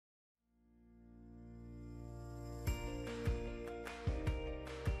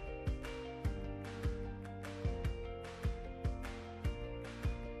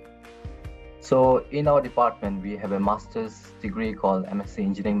So in our department, we have a master's degree called MSc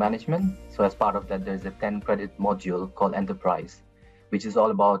Engineering Management. So as part of that, there's a 10 credit module called Enterprise, which is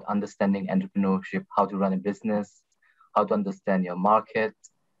all about understanding entrepreneurship, how to run a business, how to understand your market,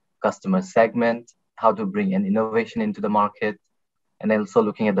 customer segment, how to bring an innovation into the market, and also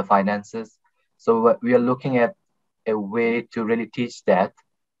looking at the finances. So we are looking at a way to really teach that,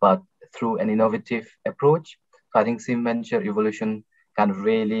 but through an innovative approach. So I think SimVenture Evolution kind of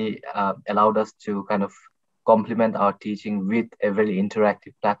really allowed us to kind of complement our teaching with a very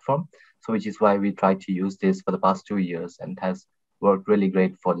interactive platform. So which is why we tried to use this for the past 2 years and has worked really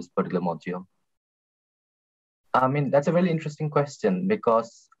great for this particular module. I mean, that's a really interesting question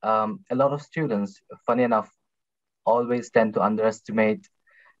because a lot of students, funny enough, always tend to underestimate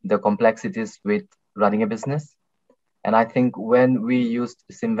the complexities with running a business. And I think when we used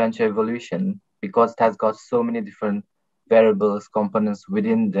SimVenture Evolution, because it has got so many different variables, components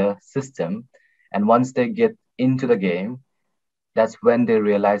within the system, and once they get into the game, that's when they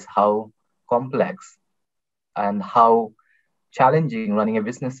realize how complex and how challenging running a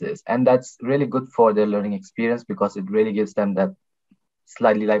business is. And that's really good for their learning experience because it really gives them that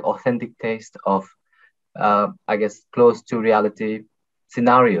slightly like authentic taste of, I guess, close to reality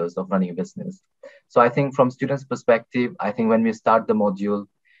scenarios of running a business. So I think from students' perspective, I think when we start the module,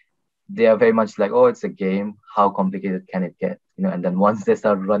 they are very much like, oh, it's a game. How complicated can it get? And then once they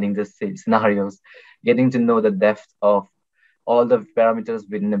start running the scenarios, getting to know the depth of all the parameters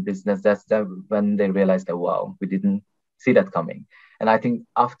within a business, that's when they realize that, wow, we didn't see that coming. And I think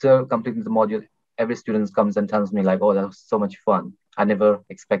after completing the module, every student comes and tells me like, oh, that was so much fun. I never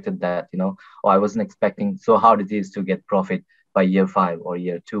expected that, or I wasn't expecting so hard it is to get profit by year 5 or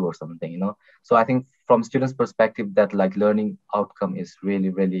year 2 or something, So I think from students' perspective, that like learning outcome is really,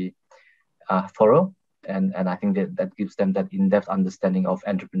 really thorough. And I think that gives them that in-depth understanding of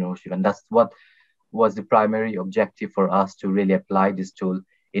entrepreneurship. And that's what was the primary objective for us to really apply this tool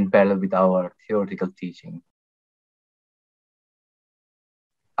in parallel with our theoretical teaching.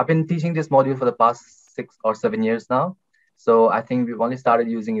 I've been teaching this module for the past 6 or 7 years now. So I think we've only started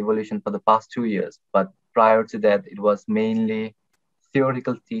using Evolution for the past 2 years. But prior to that, it was mainly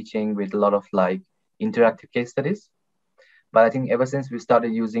theoretical teaching with a lot of like interactive case studies. But I think ever since we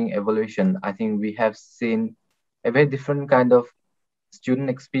started using Evolution, I think we have seen a very different kind of student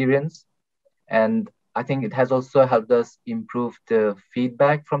experience. And I think it has also helped us improve the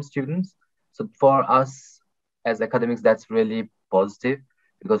feedback from students. So for us as academics, that's really positive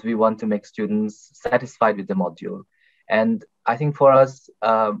because we want to make students satisfied with the module. And I think for us,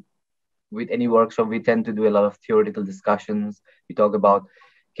 with any workshop, we tend to do a lot of theoretical discussions. We talk about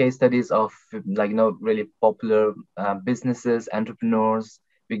case studies of like, really popular businesses, entrepreneurs.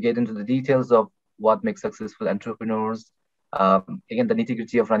 We get into the details of what makes successful entrepreneurs. Again, the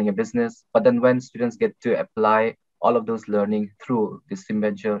nitty-gritty of running a business. But then when students get to apply all of those learning through the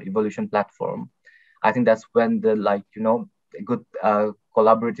SimVenture Evolution platform, I think that's when the a good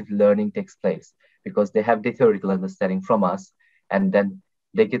collaborative learning takes place because they have the theoretical understanding from us, and then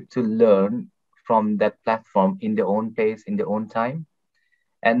they get to learn from that platform in their own pace, in their own time.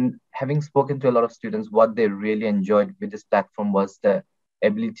 And having spoken to a lot of students, what they really enjoyed with this platform was the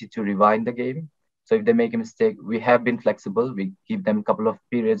ability to rewind the game. So if they make a mistake, we have been flexible. We give them a couple of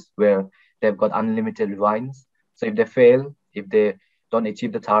periods where they've got unlimited rewinds. So if they fail, if they don't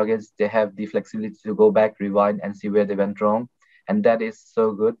achieve the targets, they have the flexibility to go back, rewind, and see where they went wrong. And that is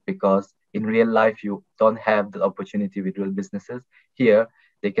so good because in real life, you don't have the opportunity with real businesses. Here,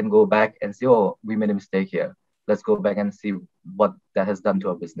 they can go back and say, oh, we made a mistake here. Let's go back and see what that has done to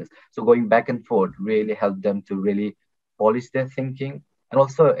our business. So going back and forth really helped them to really polish their thinking and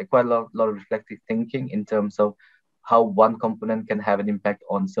also quite a lot of reflective thinking in terms of how one component can have an impact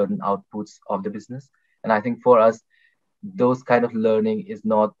on certain outputs of the business. And I think for us, those kind of learning is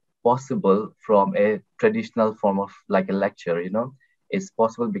not possible from a traditional form of like a lecture, It's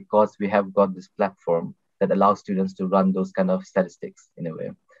possible because we have got this platform that allows students to run those kind of statistics in a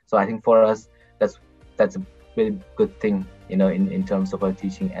way. So I think for us, that's a really good thing, in terms of our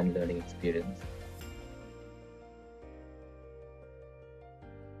teaching and learning experience.